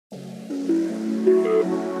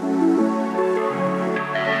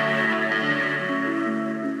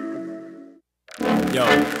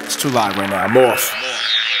It's too loud right now, I'm off.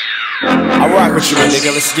 I rock with you, my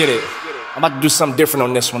nigga, let's get it. I'm about to do something different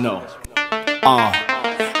on this one though.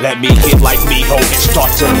 Let me get like me, ho, and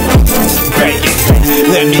start to bang it.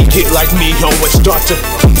 Let me get like me, ho, and start to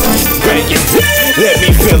bang it. Let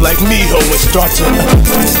me feel like me, ho, and start to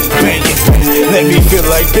bang it. Let me feel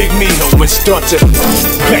like big me, ho, and start to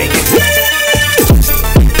bang it.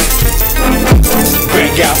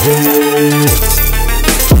 Bang out.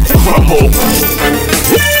 Crumble.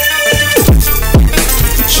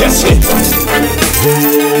 Chest hit.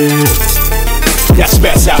 Y'all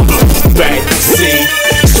spaz out. Bang. See.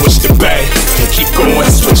 Switch the bang, keep going,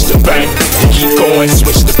 switch the bang, keep going,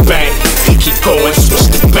 switch the bang, keep going, switch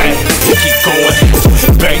the bang, keep going,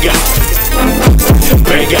 bang out,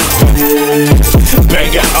 bang out,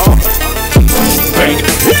 bang out, bang out, bang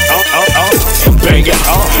out, bang out, bang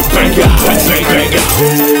out, bang out, bang out, bang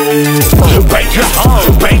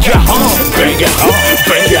out,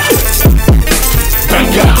 bang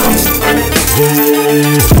out.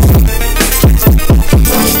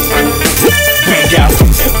 Bang out,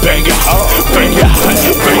 bang out, bang out,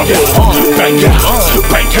 bang out,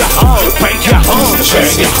 bang out, bang out,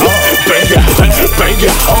 chest it, bang out, bang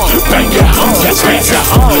out, bang out, that's bang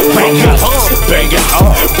out, bang out, bang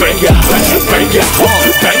out, bang out, bang out,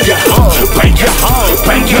 bang out, bang out, bang out,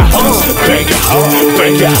 bang out,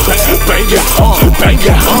 bang out, bang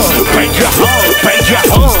out, bang out, bang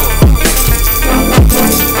out.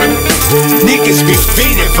 Niggas be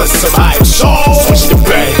feeding for some hype, so switch the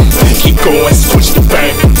bang, keep going, switch the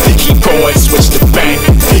bang, keep going, switch the bang,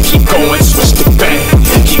 keep going, switch the bang,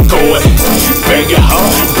 keep going, bang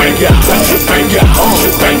out, bang out, bang out,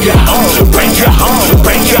 bang out, bang out,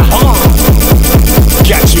 bang out.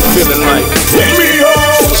 Got you feeling like me,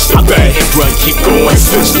 switch the bang and run, keep going,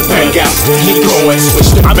 switch the bang out, keep going,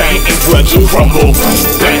 switch the bang and run, keep crumble,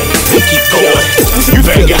 bang, keep going, you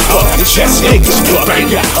bang out, chest niggas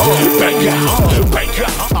bang out, bang out, bang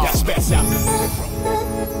out.